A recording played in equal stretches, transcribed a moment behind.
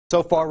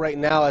So far right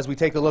now, as we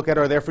take a look at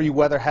our There For You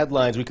weather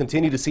headlines, we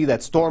continue to see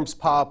that storms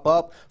pop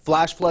up.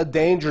 Flash flood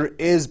danger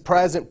is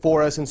present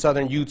for us in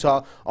southern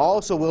Utah.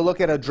 Also, we'll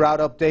look at a drought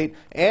update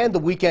and the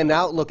weekend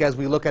outlook as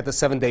we look at the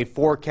 7-day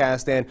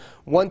forecast. And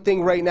one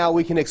thing right now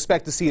we can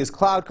expect to see is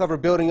cloud cover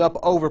building up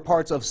over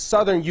parts of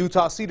southern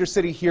Utah. Cedar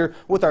City here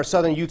with our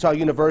Southern Utah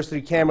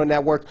University camera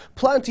network.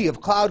 Plenty of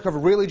cloud cover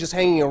really just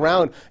hanging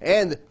around.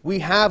 And we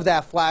have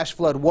that flash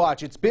flood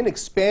watch. It's been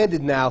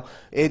expanded now.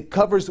 It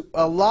covers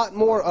a lot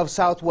more of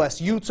southwest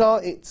Utah.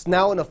 It's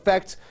now in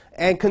effect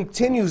and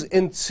continues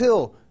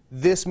until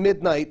this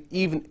midnight,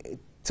 even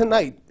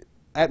tonight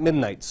at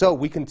midnight. So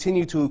we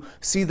continue to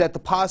see that the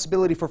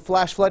possibility for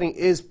flash flooding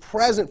is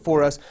present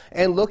for us.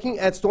 And looking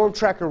at storm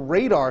tracker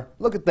radar,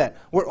 look at that.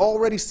 We're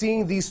already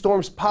seeing these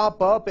storms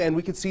pop up, and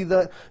we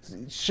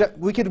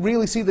could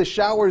really see the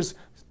showers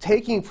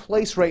taking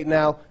place right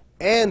now.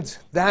 And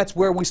that's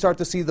where we start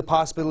to see the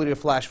possibility of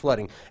flash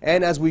flooding.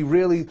 And as we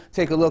really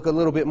take a look a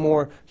little bit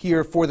more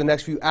here for the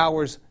next few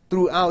hours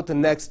throughout the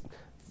next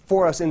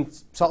for us in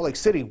Salt Lake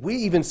City, we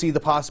even see the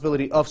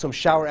possibility of some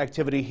shower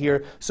activity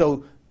here.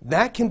 So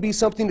that can be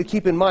something to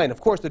keep in mind.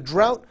 Of course, the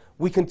drought,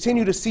 we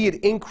continue to see it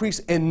increase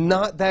and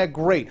not that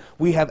great.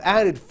 We have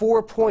added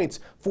 4 points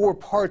for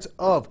parts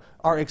of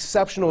our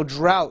exceptional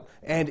drought,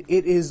 and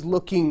it is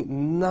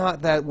looking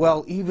not that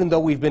well, even though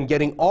we've been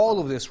getting all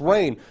of this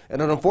rain.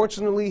 And it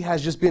unfortunately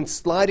has just been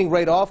sliding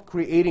right off,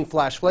 creating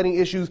flash flooding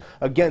issues.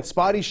 Again,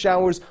 spotty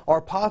showers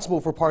are possible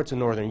for parts of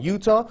northern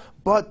Utah,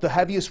 but the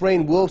heaviest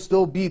rain will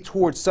still be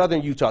towards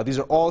southern Utah. These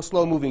are all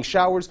slow-moving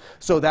showers,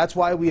 so that's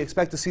why we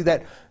expect to see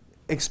that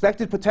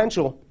expected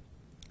potential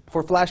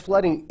for flash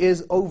flooding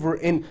is over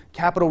in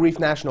Capitol Reef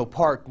National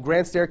Park,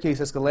 Grand Staircase,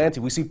 Escalante.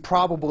 We see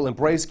probable in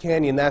Bryce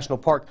Canyon National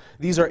Park.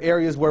 These are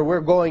areas where we're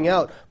going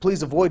out.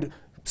 Please avoid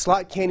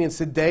Slot Canyons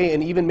today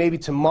and even maybe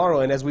tomorrow.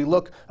 And as we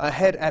look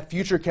ahead at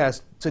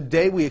Futurecast,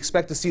 today we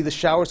expect to see the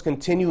showers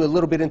continue a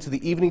little bit into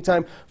the evening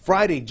time.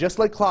 Friday, just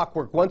like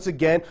clockwork, once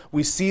again,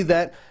 we see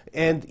that,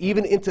 and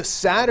even into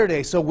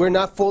Saturday, so we're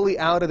not fully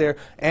out of there.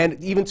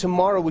 And even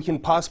tomorrow, we can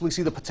possibly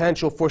see the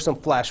potential for some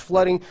flash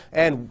flooding.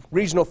 And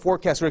regional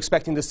forecasts, we're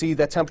expecting to see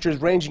that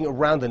temperatures ranging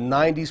around the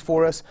 90s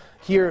for us.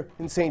 Here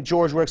in St.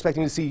 George, we're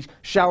expecting to see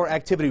shower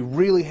activity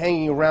really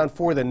hanging around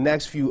for the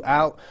next few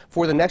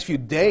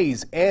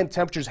days, and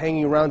temperatures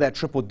hanging around that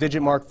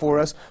triple-digit mark for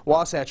us.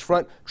 Wasatch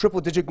Front,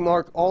 triple-digit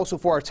mark also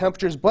for our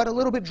temperatures, but a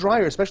little bit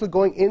drier, especially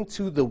going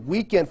into the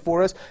weekend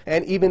for us,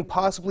 and even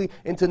possibly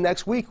into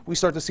next week, we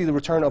start to see the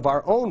return of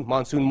our own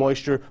monsoon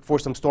moisture for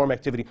some storm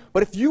activity.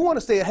 But if you want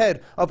to stay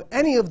ahead of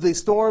any of the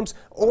storms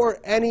or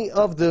any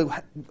of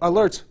the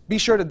alerts, be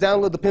sure to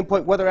download the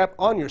Pinpoint Weather app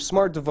on your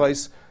smart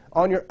device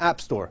on your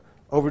app store.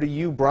 Over to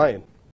you, Brian.